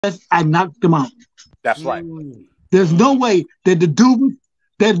I knocked him out. That's right. There's no way that the dude.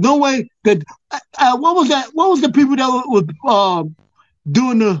 There's no way that. What was that? What was the people that was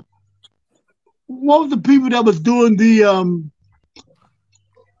doing the? What was the people that was doing the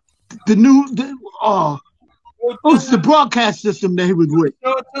new? It was the broadcast system that he was with.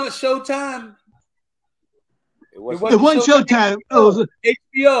 Showtime. It wasn't Showtime. It was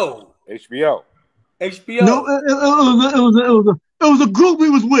HBO. HBO. No, it was a group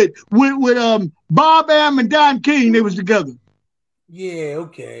we was with Bob Am and Don King. They was together. Yeah,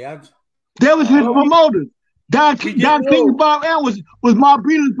 okay. They was his promoters. Don King and Bob Am was Mark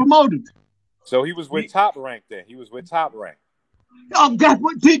Breland's promoters. So he was with Top Rank then. He was with Top Rank. Oh, that's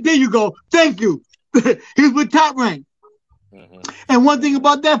what. There you go. Thank you. He was with Top Rank. And one thing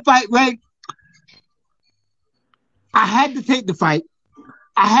about that fight, right? I had to take the fight.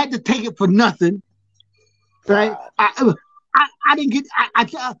 I had to take it for nothing. Right? Wow. I didn't get.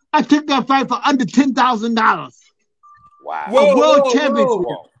 I took that fight for under $10,000. Wow. A world championship.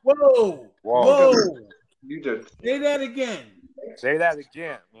 Whoa. You did. Say that again. Say that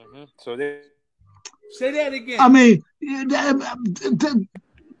again. So say that again. I mean,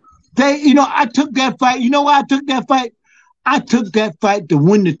 I took that fight. You know why I took that fight? I took that fight to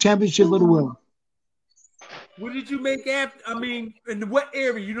win the championship of the world. What did you make after? I mean, in what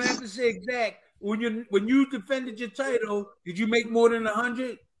area? You don't have to say exact. When you defended your title, did you make more than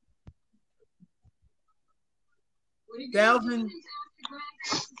 100,000?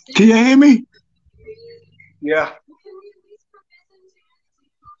 Can you hear me? Yeah.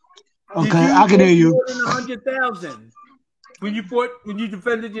 Okay, I can hear you. More than 100,000 when you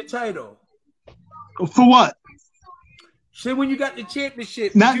defended your title. For what? Say when you got the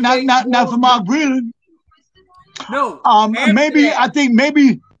championship. Not for Mark Breland. No. Maybe that. I think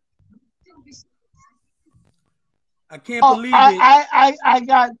maybe. I can't believe it. I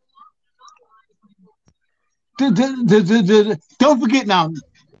got. Don't forget now.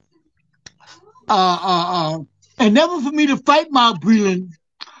 And never for me to fight Mark Breland,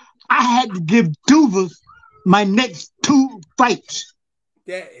 I had to give Duvas my next 2 fights.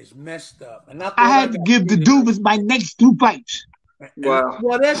 That is messed up. And I had to give the Duvas my next 2 fights. Wow.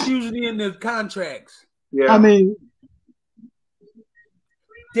 Well, that's usually in the contracts. Yeah. I mean,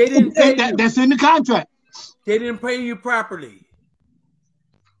 they didn't pay you. That's in the contract. They didn't pay you properly.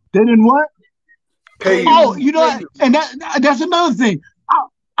 They didn't what? Pay you. Oh, you know, and that's another thing.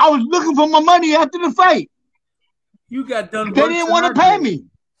 I was looking for my money after the fight. You got done. They didn't want to pay me.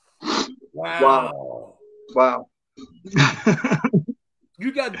 Wow.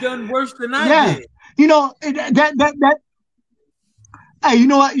 You got done worse than I did. You know that. Hey, you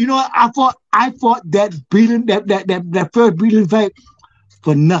know what? I fought that Breland, that first Breland fight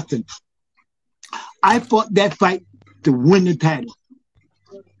for nothing. I fought that fight to win the title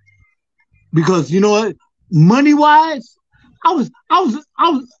because you know what? Money wise, I was.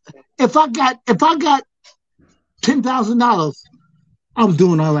 If I got $10,000, I was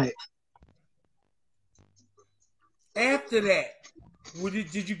doing all right. After that,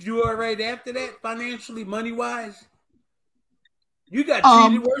 did you do all right after that financially, money wise? You got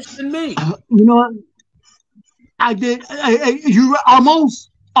treated worse than me. You know what? I did. You almost.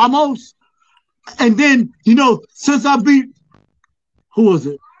 And then since I beat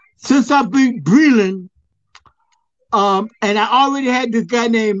Since I beat Breland, and I already had this guy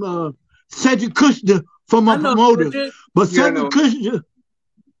named Cedric Kushner for my promoter, but Cedric Kushner.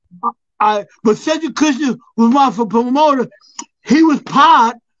 But Cedric Kushner was my promoter. He was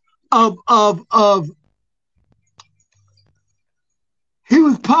part of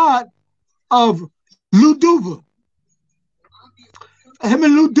Lou Duva. Him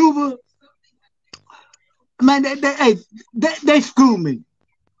and Lou Duva, man, they screwed me.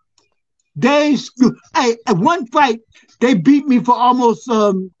 They screwed. Hey, at one fight, they beat me for almost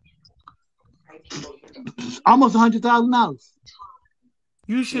 $100,000.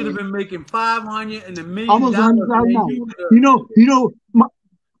 You should have been making $500 and $1 million. Almost $100,000. You know,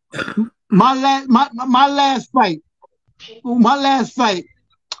 my last fight.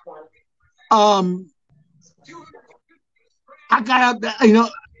 I got out there,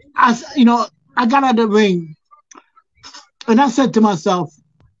 I got out of the ring, and I said to myself,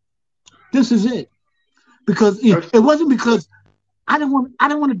 "This is it," because it wasn't because I didn't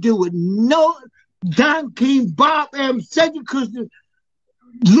want to deal with no Don King, Bob M, Cedric Kushner,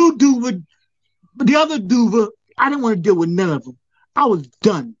 Lou Duva, the other Duva. I didn't want to deal with none of them. I was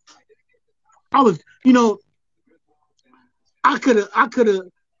done. I was, I could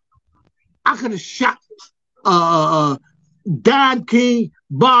have shot Don King,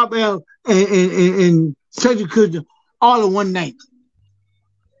 Bob L, and Cedric Kushner all in one night.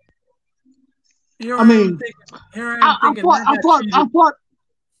 Here I mean, I fought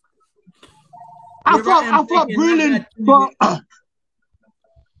Breland for.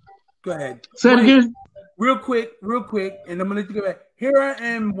 Go ahead. Say it again. Real quick, and I'm gonna let you go back. Here I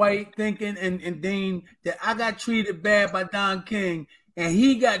am, White, thinking and Dean that I got treated bad by Don King, and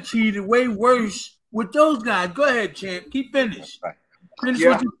he got treated way worse with those guys. Go ahead, champ. Keep finished. Finish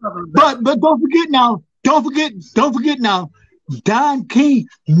what you're talking about. But don't forget now. Don't forget now. Don King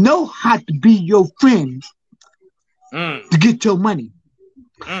know how to be your friend to get your money.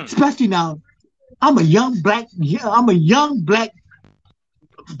 Especially now, I'm a young black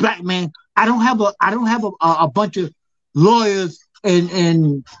man. I don't have a bunch of lawyers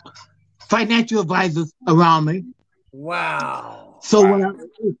and financial advisors around me. Wow. So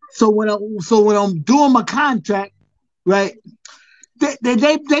when I'm doing my contract, right?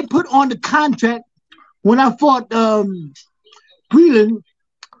 They put on the contract when I fought Breland,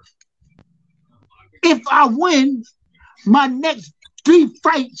 if I win my next 3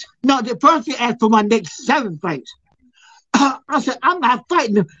 fights, no, the first they asked for my next 7 fights. I said, I'm not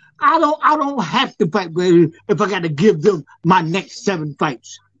fighting them. I don't have to fight Breland if I got to give them my next 7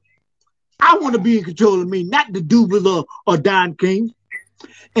 fights. I want to be in control of me, not the Dubas or Don King.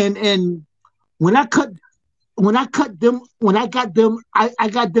 And when I got them, I got them.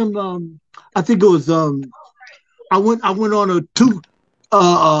 I think it was I went on a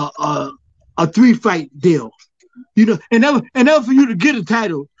 3-fight deal. You know, and never for you to get a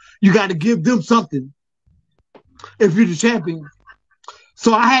title, you got to give them something. If you're the champion,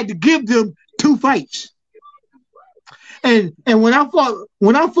 so I had to give them 2 fights. And when I fought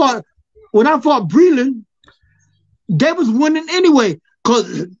Breland, they was winning anyway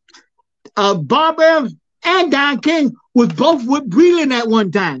because Bob Evans and Don King was both with Breland at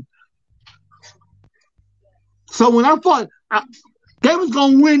one time. So when I fought, they was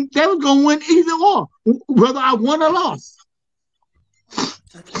gonna win. They was gonna win either or, whether I won or lost.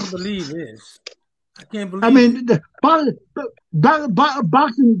 I can't believe this. I can't believe. I mean,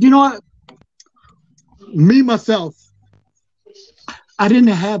 boxing. You know what? Me myself, I didn't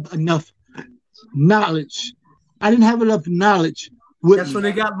have enough knowledge. With That's me. when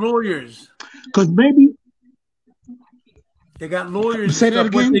they got lawyers. Because maybe they got lawyers. Say that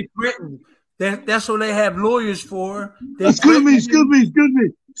again. They threaten. That's what they have lawyers for. Excuse me.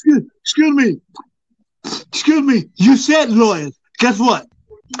 You said lawyers. Guess what?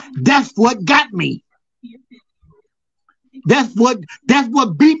 That's what got me. That's what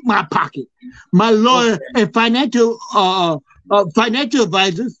beat my pocket. My lawyer and financial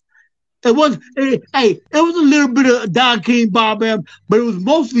advisors. It was a little bit of Don King, Bob M, but it was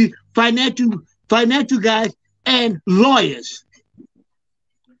mostly financial guys and lawyers.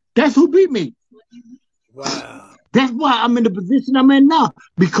 That's who beat me. Wow. That's why I'm in the position I'm in now,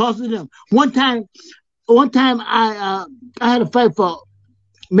 because of them. One time I had a fight for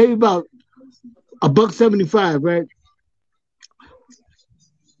maybe about $175, right?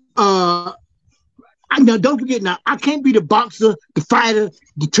 Now don't forget now, I can't be the boxer, the fighter,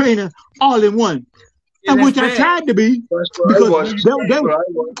 the trainer, all in one. Yeah, and which I tried to be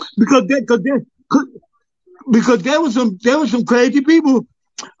because there was some crazy people.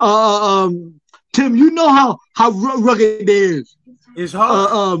 Tim, you know how rugged it is. It's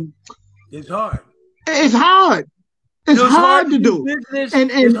hard. It's hard. It's hard. It's hard to do. Business,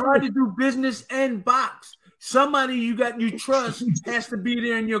 and it's hard to do business and box. Somebody you trust has to be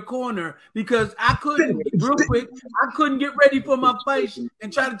there in your corner, because I couldn't get ready for my fights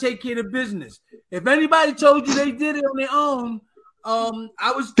and try to take care of business. If anybody told you they did it on their own,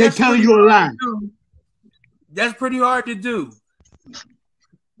 they're telling you a lie. That's pretty hard to do.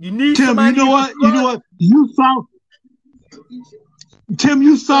 You need Tim, you know what? Tim,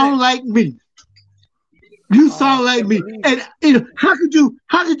 you sound like me. You sound like me. And how could you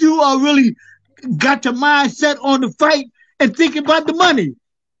really got your mind set on the fight and think about the money?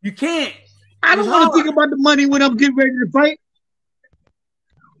 You can't. I don't want to think about the money when I'm getting ready to fight.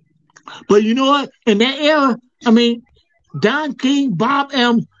 But you know what? In that era, I mean, Don King, Bob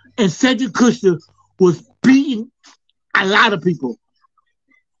M, and Cedric Kushner was beating a lot of people.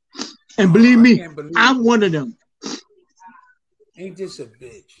 And believe me, I'm one of them. Ain't this a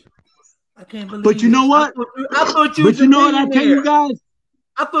bitch? I can't believe. But you know what? I thought you. But you know what I tell you guys?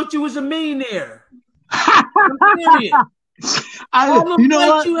 I thought you was a millionaire. You know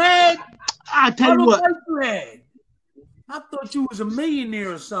what? You had. I tell you what. You had. I thought you was a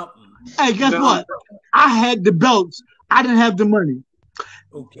millionaire or something. Hey, guess what? I had the belts. I didn't have the money.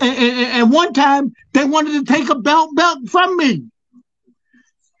 Okay. And one time they wanted to take a belt from me.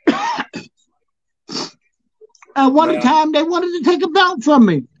 And one time they wanted to take a belt from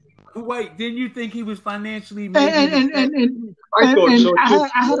me. Wait, didn't you think he was financially and maybe? I thought so. I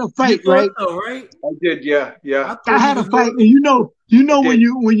had a You fight, thought right? so, right? I did, yeah. I I thought had he a was fight, loyal. and you know when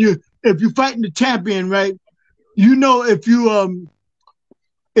did. you if you're fighting the champion, right? You know if you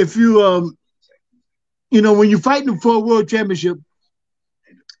when you're fighting for a world championship,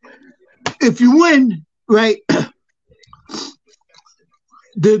 if you win, right?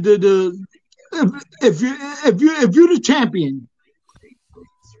 If you're the champion,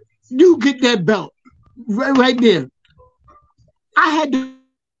 you get that belt right there. I had to.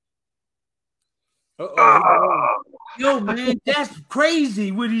 Yo, man, that's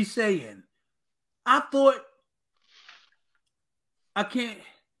crazy what he's saying. I thought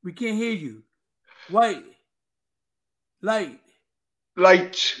we can't hear you. Wait. Light.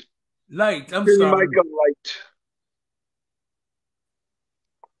 Light. I'm Turn sorry. your mic on, Light.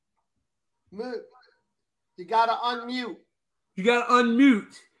 You gotta unmute. You gotta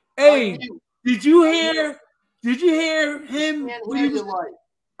unmute. Hey, Unmute. did you hear him? Can't when hear he was- you, Light.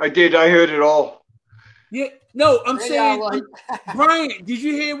 I did. I heard it all. Yeah, no, I'm Yeah, saying, Light. Brian, did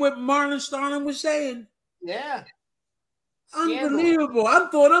you hear what Marlon Starling was saying? Yeah. Scandal. Unbelievable. I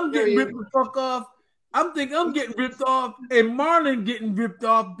thought I'm There getting he ripped the fuck off. I'm thinking I'm getting ripped off, and Marlon getting ripped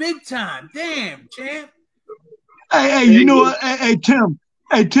off big time. Damn, champ. Hey, you know what? Hey, Tim.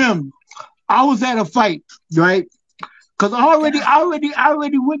 I was at a fight, right? Because I already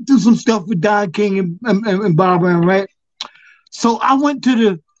went through some stuff with Don King and Bob Brown, right? So I went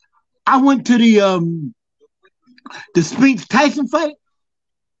to the Spinks Tyson fight.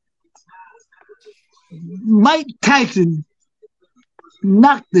 Mike Tyson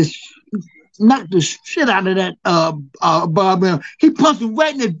knocked the shit out of that Bob Brown. He punched him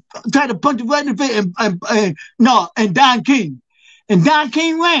tried to punch him right in the face, and Don King. And Don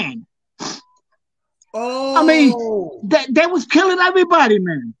King ran. Oh, I mean, that was killing everybody,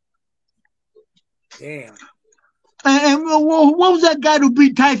 man. Damn. And what was that guy who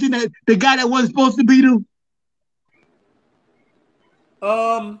beat Tyson? The guy that wasn't supposed to beat him?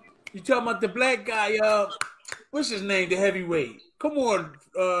 You talking about the black guy? What's his name? The heavyweight. Come on,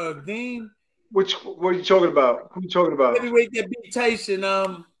 Dean. What are you talking about? Who are you talking about? Heavyweight that beat Tyson.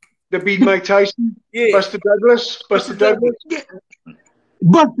 That beat Mike Tyson? Yeah. Buster Douglas? Buster Douglas? Yeah.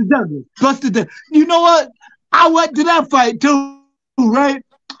 Buster Douglas. You know what? I went to that fight too, right?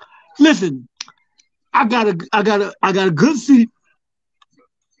 Listen, I got a good seat.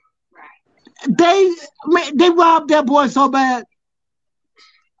 They robbed that boy so bad.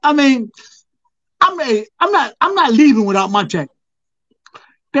 I mean, I'm not leaving without my check.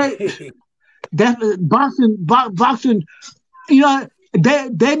 Boxing, you know,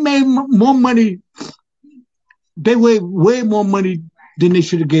 they made more money. They made way more money than they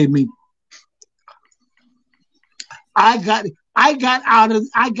should have gave me. I got out of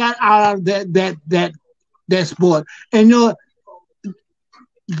that sport, and you know,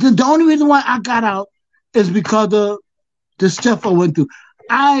 the only reason why I got out is because of the stuff I went through.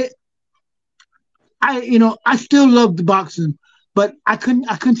 I still love the boxing, but I couldn't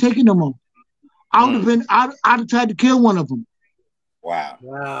take it no more. I'd have tried to kill one of them.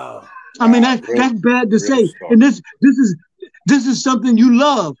 Wow. I mean, that's bad to say. Strong. And this is something you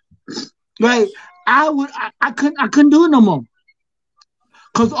love, right? I couldn't do it no more.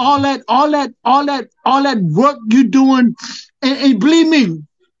 Cause all that work you doing, and believe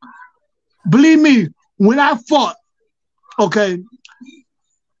me, when I fought, okay,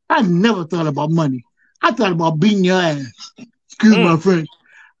 I never thought about money. I thought about beating your ass. Excuse my French.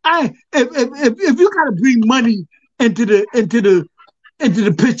 If you gotta bring money into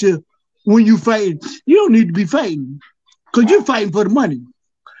the picture when you fighting, you don't need to be fighting, cause you're fighting for the money.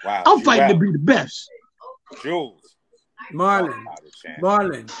 Wow. I'm fighting to be the best. Jules. Marlon,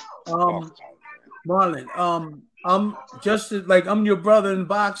 I'm just like I'm your brother in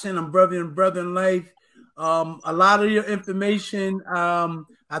boxing. I'm brother in life. A lot of your information.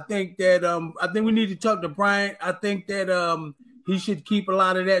 I think we need to talk to Brian. I think that he should keep a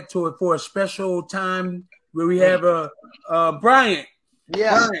lot of that for a special time where we have Brian.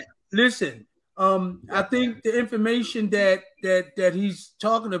 Yeah. Brian, listen. I think the information that he's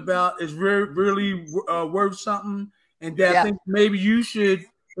talking about is really worth something, and that I think maybe you should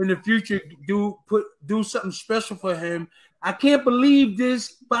in the future do something special for him. I can't believe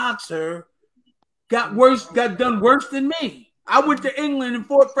this boxer got done worse than me. I went to England and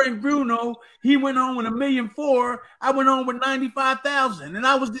fought Frank Bruno. He went on with $1.4 million. I went on with 95,000, and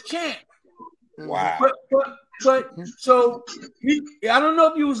I was the champ. Wow. But so I don't know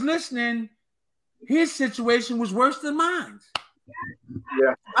if you was listening. His situation was worse than mine.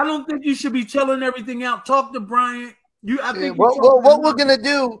 Yeah. I don't think you should be telling everything out. Talk to Bryant. I think what we're gonna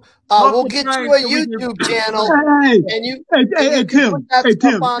do? We'll get you a YouTube channel, and you. Hey, Tim. Hey,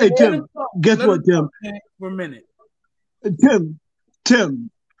 Tim. Hey, Tim. Guess what, Tim? For a minute. Tim.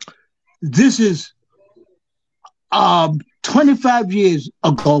 This is 25 years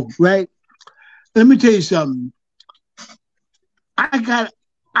ago, right? Let me tell you something. I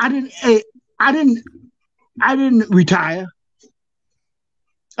didn't retire.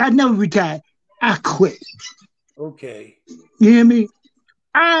 I never retired. I quit. Okay. You hear me?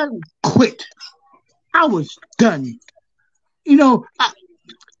 I quit. I was done. You know,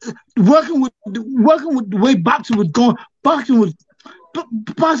 working with the way boxing was going. Boxing was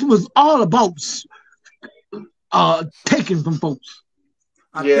all about taking from folks.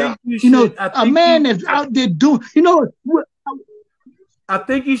 I think a man that's out there doing. You know, I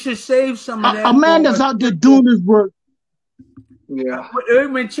think you should save some of that. A man that's out there doing his work. Yeah.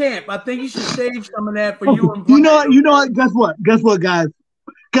 Urban Champ, I think you should save some of that for you and Brian. You know what? Guess what, guys?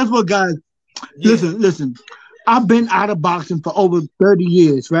 Yeah. Listen. I've been out of boxing for over 30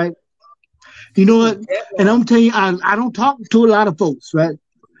 years, right? You know what? And I'm telling you, I don't talk to a lot of folks, right?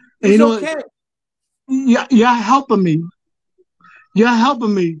 And you know what? You're helping me. You're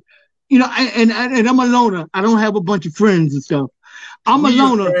helping me. You know, and I'm a loner. I don't have a bunch of friends and stuff. I'm a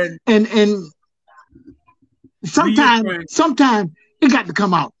loner, and sometimes it got to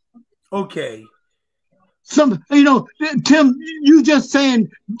come out. Okay. Tim, you just saying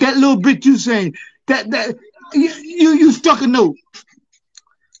that little bit you saying that you stuck a note.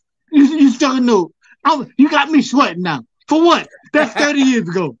 You stuck a note. You got me sweating now. For what? That's 30 years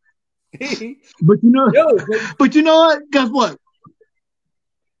ago. But you know what? Guess what?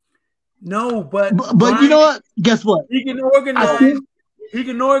 No, but Brian, you know what? Guess what? He can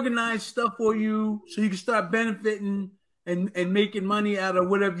organize stuff for you so you can start benefiting and making money out of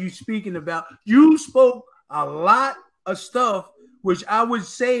whatever you're speaking about. You spoke a lot of stuff which I would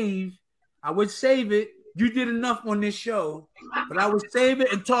save. I would save it. You did enough on this show, but I would save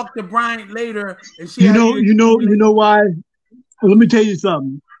it and talk to Brian later and see. You know why? Let me tell you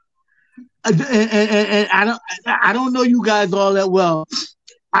something. And I don't know you guys all that well.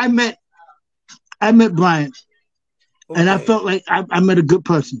 I met Brian, and I felt like I met a good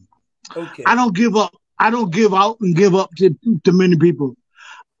person. Okay. I don't give up. I don't give out and give up to many people.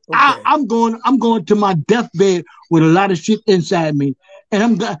 Okay. I'm going to my deathbed with a lot of shit inside me,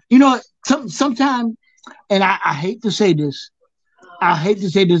 and sometimes, and I hate to say this.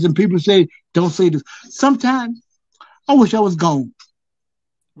 And people say don't say this. Sometimes I wish I was gone.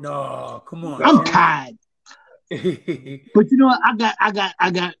 No, come on. I'm tired. But you know what?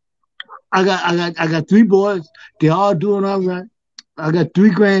 I got 3 boys. They're all doing all right. I got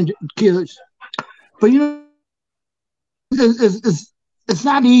 3 grandkids. But you know, it's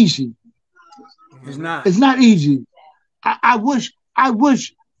not easy. It's not. It's not easy. I wish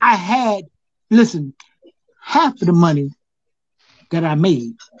I had, listen, half of the money that I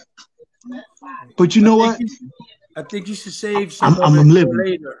made. But you know what? I think you should save some I'm living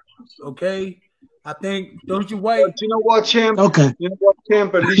later. Okay? I think, don't you wait. But you know what, Champ? Okay. You know what,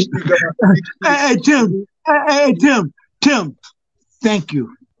 Champ? At least you got. Hey, Tim. Thank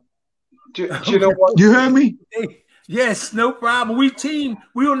you. Do you know what? You heard me? Yes, no problem. We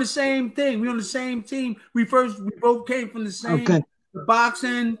on the same thing. We on the same team. We both came from the same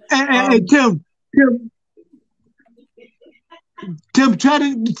boxing. Hey, Tim, try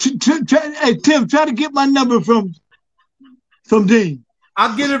to get my number from Dean.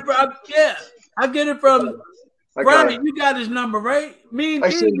 I'll get it from I get it from Brian. You got his number, right? Me and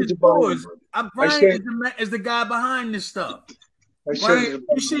Dean is boys. Brian is the guy behind this stuff. Brian,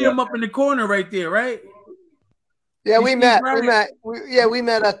 you see him up in the corner right there, right? Yeah, we met. We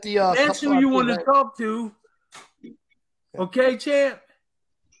met at the. That's who you want to talk to. Okay, Champ.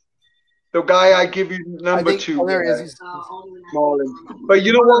 The guy I give you number 2. There he is. Marlon. But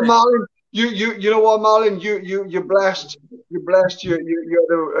you know what, Marlon? You know what, Marlon? You're blessed. You're blessed. You had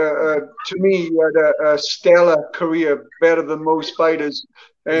to me, you had a stellar career, better than most fighters.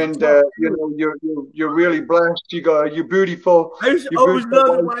 And you're really blessed. You're beautiful. I used to always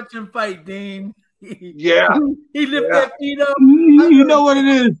love to watch him fight, Dean. Yeah. He lifted that feet up. You know what it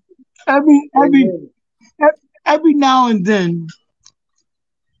is? Every now and then,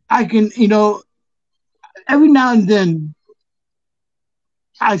 I can, every now and then,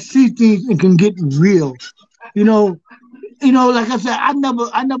 I see things and can get real. Like I said, I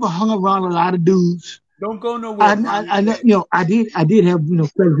never hung around a lot of dudes. Don't go nowhere. I did have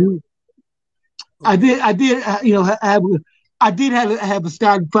friends who I did have a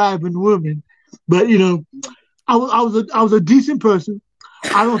starting 5 in women, but I was a decent person.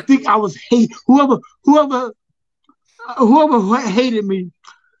 I don't think I was hate whoever whoever hated me,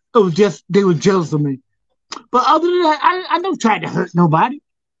 it was just they were jealous of me. But other than that, I never tried to hurt nobody.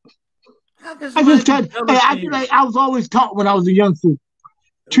 I just tried. I feel like I was always taught when I was a youngster,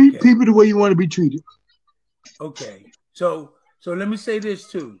 treat people the way you want to be treated. Okay, so let me say this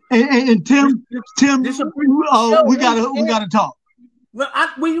too. And Tim, we gotta talk. Well,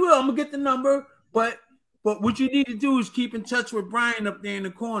 we will. I'm gonna get the number, but what you need to do is keep in touch with Brian up there in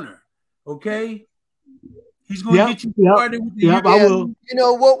the corner. Okay. He's going to get you started with the I will. You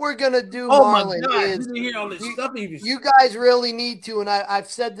know what we're going to do, Marlon, is you guys really need to, and I've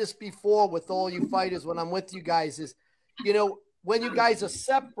said this before with all you fighters when I'm with you guys, is, you know, when you guys are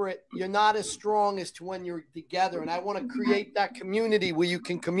separate, you're not as strong as to when you're together. And I want to create that community where you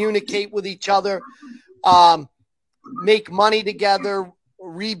can communicate with each other, make money together,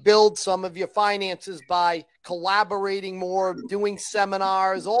 rebuild some of your finances by collaborating more, doing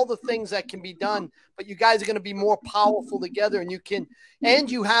seminars, all the things that can be done. But you guys are going to be more powerful together, and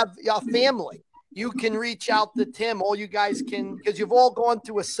you have a family. You can reach out to Tim. All you guys can, because you've all gone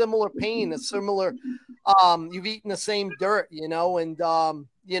through a similar pain, a similar, you've eaten the same dirt, you know, and,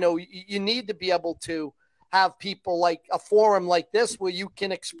 you know, you need to be able to have people like a forum like this where you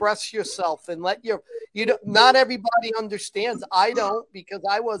can express yourself and let not everybody understands. I don't, because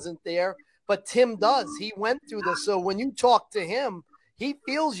I wasn't there, but Tim does. He went through this. So when you talk to him, he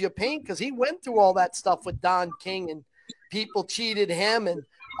feels your pain because he went through all that stuff with Don King, and people cheated him, and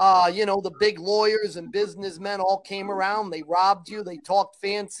you know, the big lawyers and businessmen all came around. They robbed you. They talked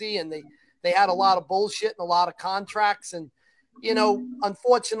fancy, and they had a lot of bullshit and a lot of contracts. And, you know,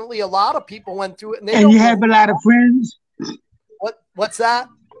 unfortunately, a lot of people went through it. And you have a lot of friends. What's that?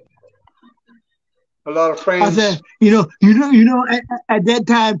 A lot of friends. I said, you know, at that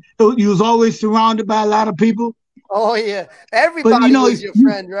time, you was always surrounded by a lot of people. Oh yeah, everybody was your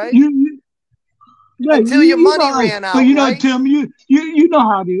friend, right? Until your money ran out. But you know, right? Tim, you know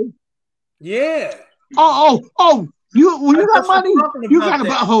how it is. Yeah. Oh! When you got money, you got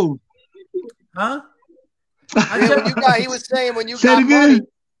about hold. Huh? He was saying when you got money.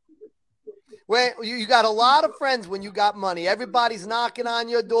 Well, you got a lot of friends when you got money. Everybody's knocking on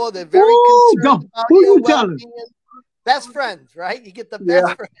your door. They're very concerned about your well-being. Best friends, right? You get the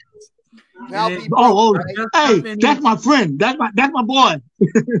best friends. Now hey, that's my friend. That's my boy. I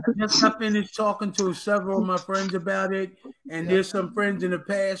just got finished talking to several of my friends about it, and there's some friends in the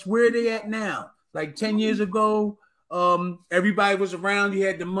past. Where are they at now? Like 10 years ago, everybody was around. You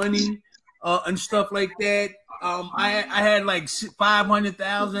had the money and stuff like that. I had like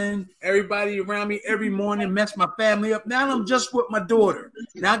 500,000. Everybody around me every morning, messed my family up. Now I'm just with my daughter.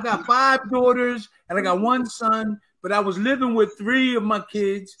 Now I got 5 daughters and I got 1 son. But I was living with 3 of my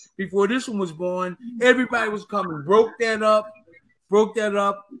kids before this one was born. Everybody was coming. Broke that up.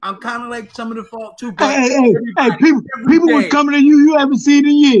 I'm kind of like some of the fault too. But hey, people was coming to you haven't seen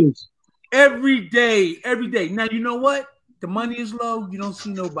in years. Every day. Now, you know what? The money is low. You don't see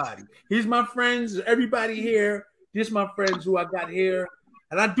nobody. Here's my friends. Everybody here. Just my friends who I got here.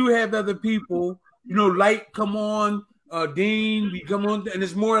 And I do have other people. You know, Light come on. Dean, we come on. And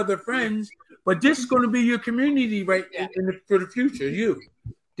there's more other friends. But this is going to be your community for the future.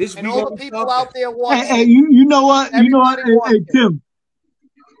 And all the people out there watching. Hey, you know what? You know what? Hey, Tim.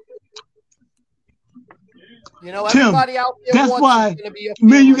 You know, everybody out there that's watching why is going to be a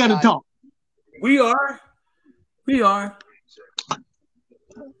man, you got to talk. We are.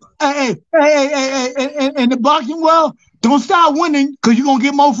 Hey, in the boxing world, don't start winning because you're going to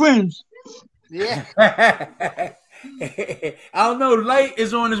get more friends. Yeah. I don't know. Light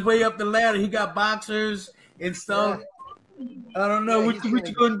is on his way up the ladder. He got boxers and stuff. Yeah. I don't know what you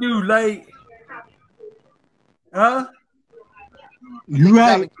gonna do, Light. Huh? You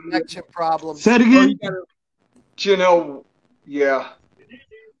right. Connection problem. Say it again. You know, yeah.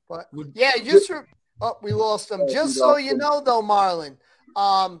 But yeah, we lost him. Just so you know, though, Marlon,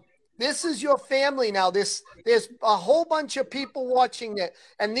 this is your family now. There's a whole bunch of people watching it,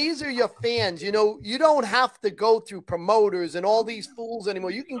 and these are your fans. You know, you don't have to go through promoters and all these fools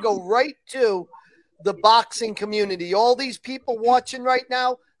anymore. You can go right to the boxing community. All these people watching right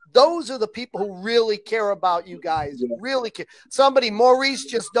now, those are the people who really care about you guys. Really care. Maurice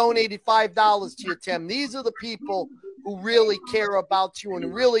just donated $5 to you, Tim. These are the people who really care about you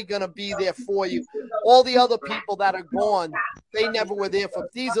and really going to be there for you. All the other people that are gone, they never were there for.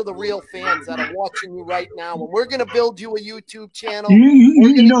 These are the real fans that are watching you right now. And we're going to build you a YouTube channel.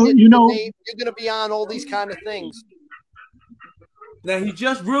 You're going to be on all these kind of things. Now, he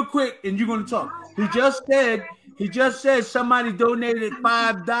just real quick, and you're going to talk. He just said somebody donated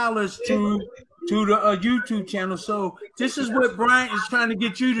 $5 to the YouTube channel. So this is what Brian is trying to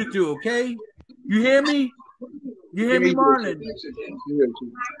get you to do, okay? You hear me? You hear me, Marlon?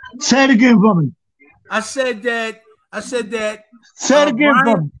 Say it again for me. I said that. Say it again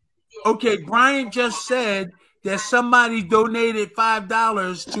for me. Okay, Brian just said that somebody donated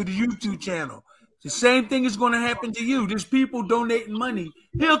 $5 to the YouTube channel. The same thing is going to happen to you. There's people donating money.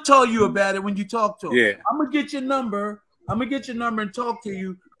 He'll tell you about it when you talk to him. Yeah. I'm gonna get your number. And talk to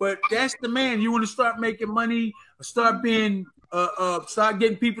you. But that's the man. You want to start making money, start being, start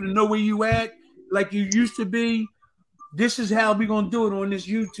getting people to know where you at, like you used to be. This is how we're gonna do it on this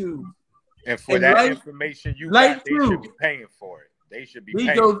YouTube. And for that information you got, they should be paying for it. They should be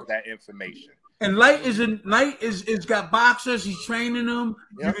paying for that information. And Light is got boxers. He's training them.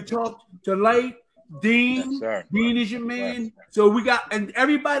 Yep. You can talk to Light. Dean. Yes, Dean is your man. Right. So we got, and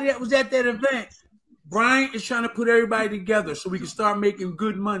everybody that was at that event, Brian is trying to put everybody together so we can start making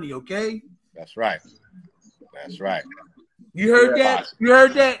good money. Okay. That's right. That's right. You heard that? You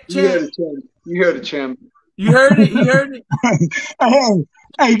heard that, Champ? You heard it, Champ. You heard it? You heard it?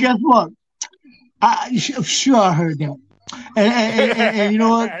 Hey, guess what? I'm sure I heard that. And you know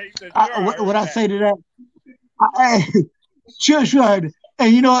what? What I say to that? Sure, I heard it.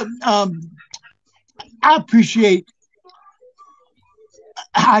 And you know what? I appreciate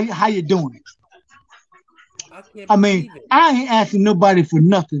how you doing it. I mean, I ain't asking nobody for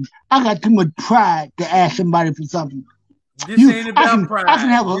nothing. I got too much pride to ask somebody for something. This ain't about pride. I can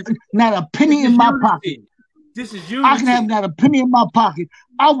have not a penny in my pocket. This is unity. I can have not a penny in my pocket.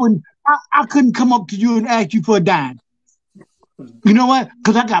 I couldn't come up to you and ask you for a dime. You know what?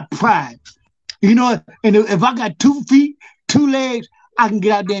 Because I got pride. You know what? And if I got 2 feet, 2 legs, I can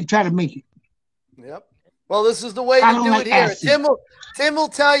get out there and try to make it. Yep. Well, this is the way to do it here. Tim will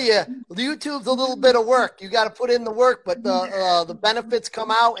tell you YouTube's a little bit of work. You got to put in the work, but the benefits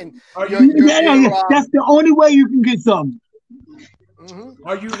come out, and that's the only way you can get something. Mm-hmm.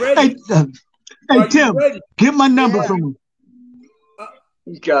 Are you ready? Hey Tim, get my number from me.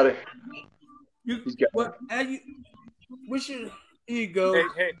 You got it. Here you go.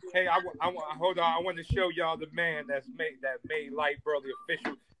 Hey! Hold on. I want to show y'all the man that made Light Burley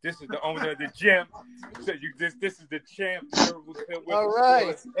official. This is the owner of the gym. So this is the champ. All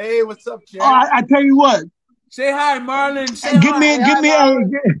right. Hey, what's up, champ? I tell you what. Say hi, Marlon. Give me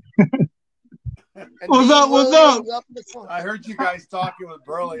What's up? I heard you guys talking with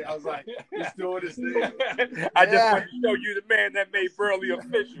Burley. I was like, he's doing his thing. I just want to show you the man that made Burley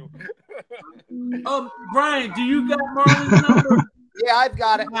official. Brian, do you got Marlon's number? Yeah, I've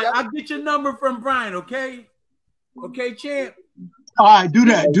got it. Yep. I'll get your number from Brian, okay? Okay, champ. All right, do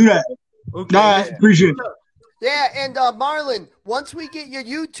that. Okay. All right, appreciate it. Yeah, and Marlon, once we get your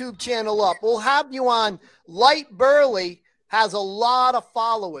YouTube channel up, we'll have you on. Light Burley has a lot of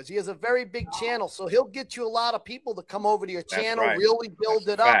followers. He has a very big channel, so he'll get you a lot of people to come over to your channel, really build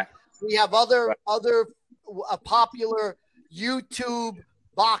it up. We have other popular YouTube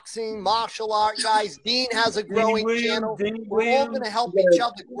boxing, martial art guys. Dean has a growing channel. We're all going to help each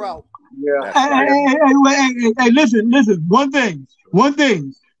other grow. Yeah. Hey, listen. One thing.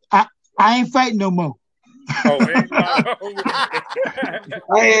 I ain't fighting no more. I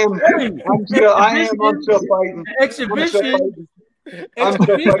am until fighting. Exhibition. I'm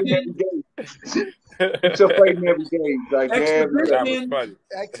still fighting every day. Like,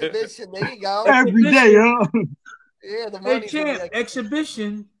 exhibition. There you go. Every day, huh? Yeah, the money. Hey, champ,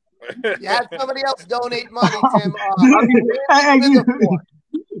 exhibition. You had somebody else donate money, Tim.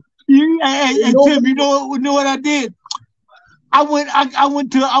 Tim, you know what I did? I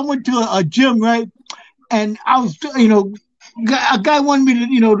went to a gym, right? And I was, a guy wanted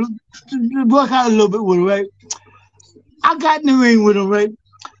me to work out a little bit with him, right? I got in the ring with him, right?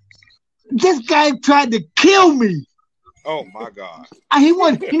 This guy tried to kill me. Oh my God! He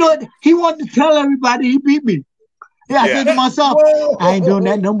wanted to tell everybody he beat me. Yeah, I said to myself, I ain't doing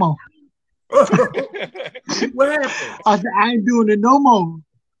that no more. What happened? I said, I ain't doing it no more.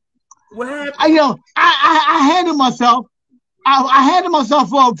 What happened? I handled myself. I handled myself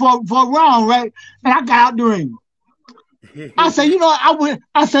for a round, right? And I got out the ring. I said,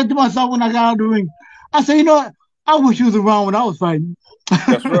 I said to myself when I got out the ring, I said, I wish you was around when I was fighting.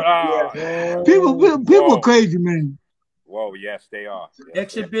 That's right. People are crazy, man. Whoa, yes, they are. Yes,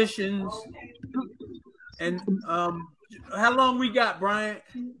 exhibitions. And how long we got, Brian?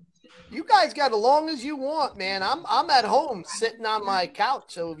 You guys got as long as you want, man. I'm at home sitting on my couch.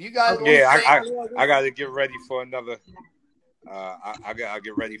 So if you guys I got to get ready for another. I gotta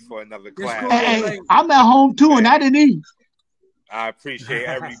get ready for another class. Hey, I'm at home too, and I didn't eat. I appreciate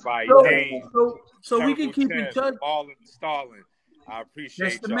everybody. So we can keep in touch. Marlon Starling, I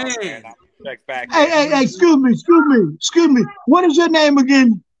appreciate y'all, man. I'll check back. Hey, excuse me. What is your name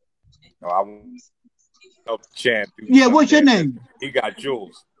again? No, champ. Yeah, what's your name? He got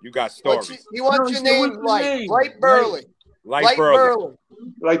jewels. You got stories. You want your name Light Burley. Light Burley.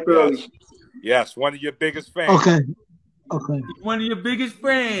 Light Burley. Yes, one of your biggest fans. Okay. One of your biggest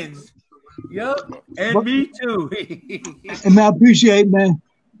friends. Yep, and me too. And I appreciate, man.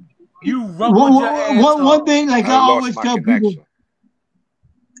 You rumbled your ass off. One thing, like I always tell people.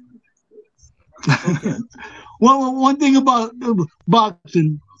 Okay. One thing about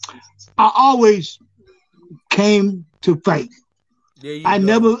boxing, I always came to fight. I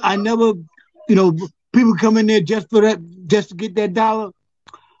never, you know, people come in there just for that, just to get that dollar.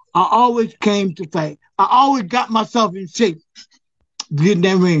 I always came to fight. I always got myself in shape to get in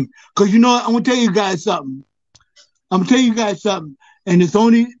that ring. Because, you know, I'm going to tell you guys something. And it's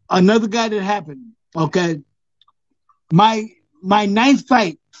only another guy that happened, okay? My ninth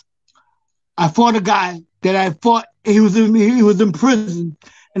fight, I fought a guy that I fought. He was in prison,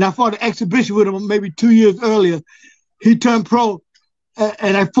 and I fought an exhibition with him maybe 2 years earlier. He turned pro,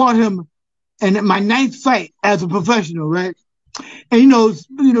 and I fought him in my ninth fight as a professional, right? And you know,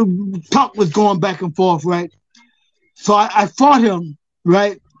 talk was going back and forth, right? So I fought him,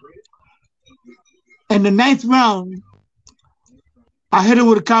 right? In the ninth round, I hit him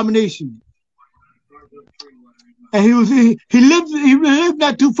with a combination, and he lived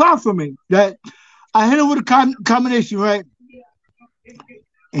not too far from me, right? I hit him with a combination, right?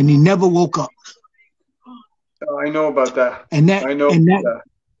 And he never woke up. Oh, I know about that. I know.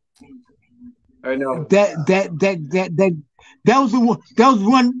 That was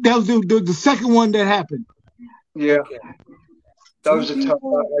the second one that happened. Yeah. That was a tough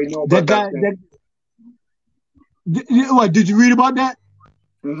one. I know about that. What, did you read about that?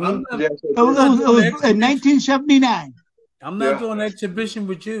 Mm-hmm. Yes, it was in 1979. I'm not doing exhibition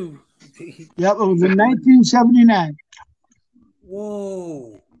with you. Yep, it was in 1979.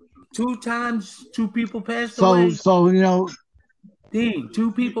 Whoa. 2 times 2 people passed away. So you know, Dean,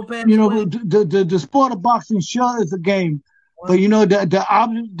 2 people passed away. You know, away. the sport of boxing sure is a game, but you know the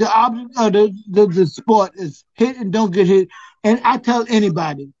object of the sport is hit and don't get hit. And I tell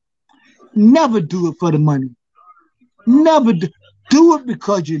anybody, never do it for the money. Never do it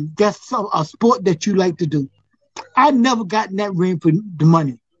because that's a sport that you like to do. I never got in that ring for the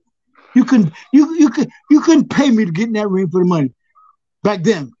money. You couldn't pay me to get in that ring for the money. Back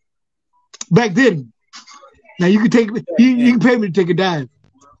then. Now you can you can pay me to take a dive.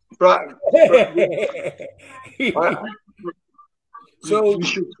 Right. So you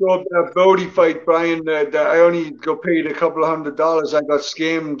should go up that Bodie fight, Brian. I only got paid a couple of $100. I got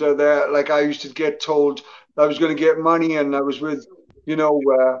scammed there. Like I used to get told I was going to get money, and I was with,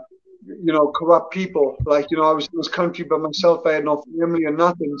 corrupt people. Like, I was in this country by myself. I had no family or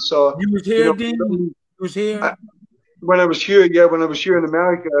nothing. So you was here, Dean? You was here? When I was here, when I was here in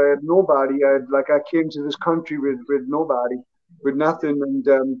America, I had nobody. I came to this country with nobody, with nothing. And,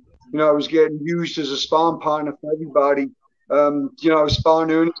 I was getting used as a sparring partner for everybody. I was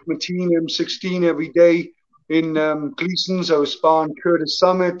sparring Ernest Mateen, M16 every day in Gleason's. I was sparring Curtis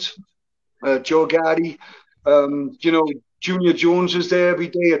Summit, Joe Gaddy. Junior Jones was there every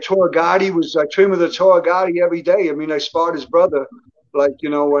day. I trained with Ettore Gotti every day. I mean, I sparred his brother, but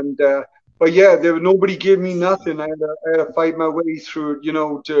yeah, nobody gave me nothing. I had to fight my way through,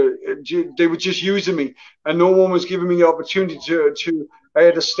 they were just using me, and no one was giving me the opportunity to. I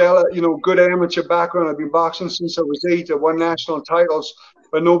had a stellar, good amateur background. I've been boxing since I was 8. I won national titles,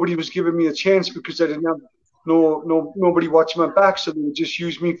 but nobody was giving me a chance because I didn't have nobody watching my back. So they would just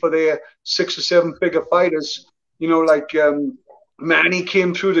use me for their 6 or 7 figure fighters. Manny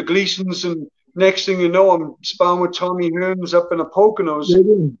came through the Gleasons, and next thing you know, I'm sparring with Tommy Hearns up in the Poconos.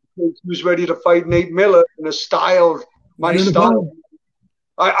 He was ready to fight Nate Miller in a style, my style.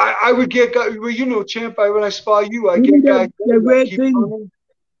 I would get guys, champ, when I spar you, I get guys,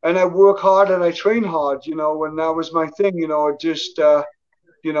 and I work hard and I train hard, and that was my thing, but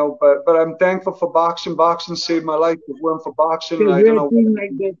I'm thankful for boxing. Boxing saved my life. If it weren't for boxing, I don't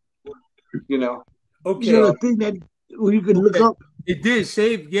know. Okay. The thing that you can look up. It did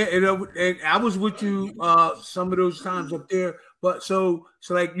save, and I was with you some of those times up there. But so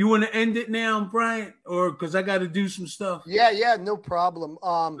like, you want to end it now, Brian, or because I got to do some stuff? Yeah, no problem.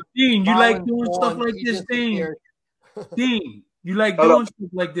 Dean, you like doing stuff like this, Dean? Dean, you like doing stuff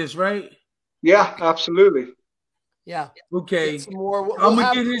like this, right? Yeah, absolutely. Yeah. Okay. We'll I'm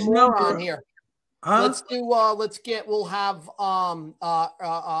gonna get his number on here. Huh? We'll have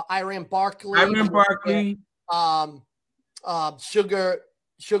Iran Barkley.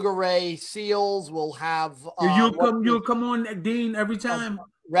 Sugar Ray Seals will have. You'll come on, Dean, every time.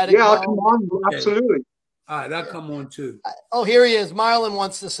 Yeah, I'll come on. Absolutely. All right, I'll come on too. Oh, here he is. Marlon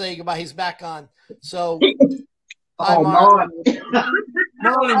wants to say goodbye. He's back on. So, hi, Oh, Marlon.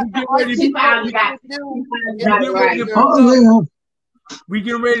 Marlon, we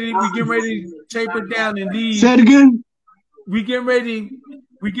get ready. We get ready to tape it down and leave. Say it again. We get ready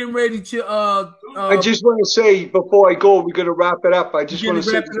to I just want to say before I go, we're gonna wrap it up. I just want to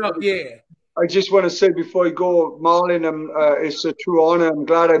say wrap it up, yeah. I just want to say before I go, Marlon, it's a true honor. I'm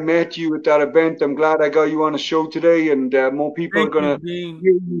glad I met you at that event. I'm glad I got you on the show today, and more people are gonna hear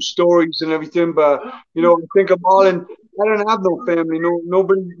your stories and everything. But you know, I think of Marlon. I don't have no family.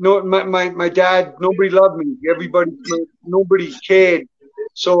 My dad. Nobody loved me. Nobody cared.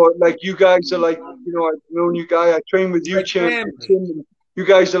 So like you guys are like, you know, I've known you guys. I train with you, like Champ. You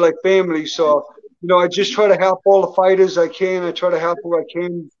guys are like family. So you know, I just try to help all the fighters I can. I try to help who I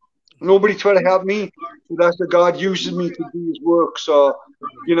can. Nobody try to help me. So that's the God uses me to do His work. So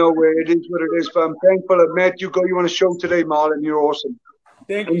you know, it is what it is. But I'm thankful I met you. Got you on a show today, Marlon. You're awesome.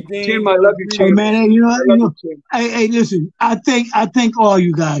 Thank you, Tim. I love you, Tim. Hey, man, hey, listen. I thank all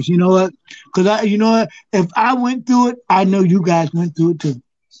you guys. You know what? Because you know what? If I went through it, I know you guys went through it too.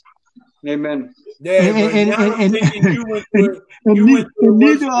 Amen. Yeah, and you went through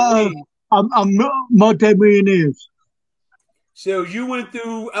neither are multi-millionaires. So you went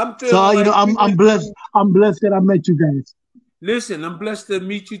through. So you know, I'm blessed. I'm blessed that I met you guys. Listen, I'm blessed to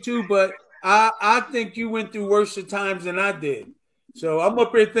meet you too. But I think you went through worse times than I did. So I'm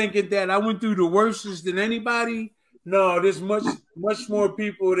up here thinking that I went through the worstest than anybody. No, there's much more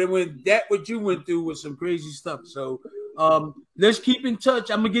people that went that what you went through with some crazy stuff. So let's keep in touch.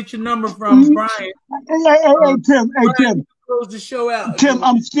 I'm gonna get your number from Brian. Hey, Tim. Hey, Tim. Close the show out. Tim,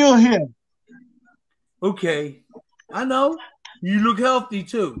 I'm still here. Okay, I know. You look healthy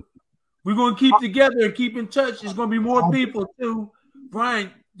too. We're gonna keep together and keep in touch. There's gonna be more people too.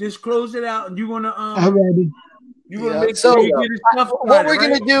 Brian, just close it out, and you're gonna ready. You're gonna make sure you get his stuff what we're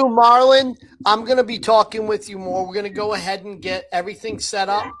gonna do, Marlon, I'm gonna be talking with you more. We're gonna go ahead and get everything set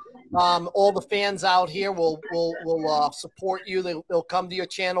up. All the fans out here will support you. They'll come to your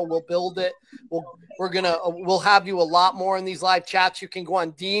channel. We'll build it. We'll have you a lot more in these live chats. You can go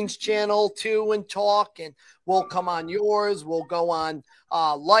on Dean's channel too and talk, and we'll come on yours. We'll go on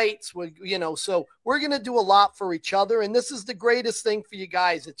Lights. So we're gonna do a lot for each other, and this is the greatest thing for you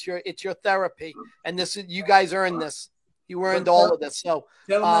guys. It's your therapy, and you guys earned this. You earned all of this. So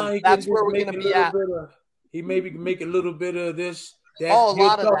that's where we're gonna be at. He maybe can make a little bit of this. A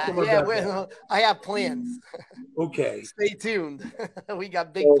lot of that. Yeah, I have plans. Okay. Stay tuned. We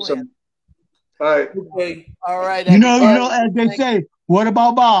got big plans. All right. Okay. All right. You know, as they say, what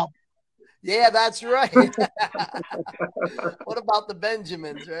about Bob? Yeah, that's right. What about the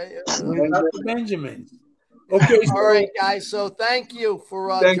Benjamins, right? What about the Benjamins? Okay. All right, guys. So thank you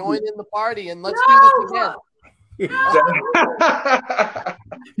for joining the party, and let's do this again.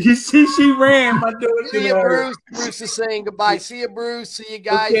 You see, she ran. My daughter. See you, Bruce. Bruce is saying goodbye. See you, Bruce. See you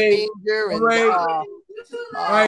guys. Danger. And, all right.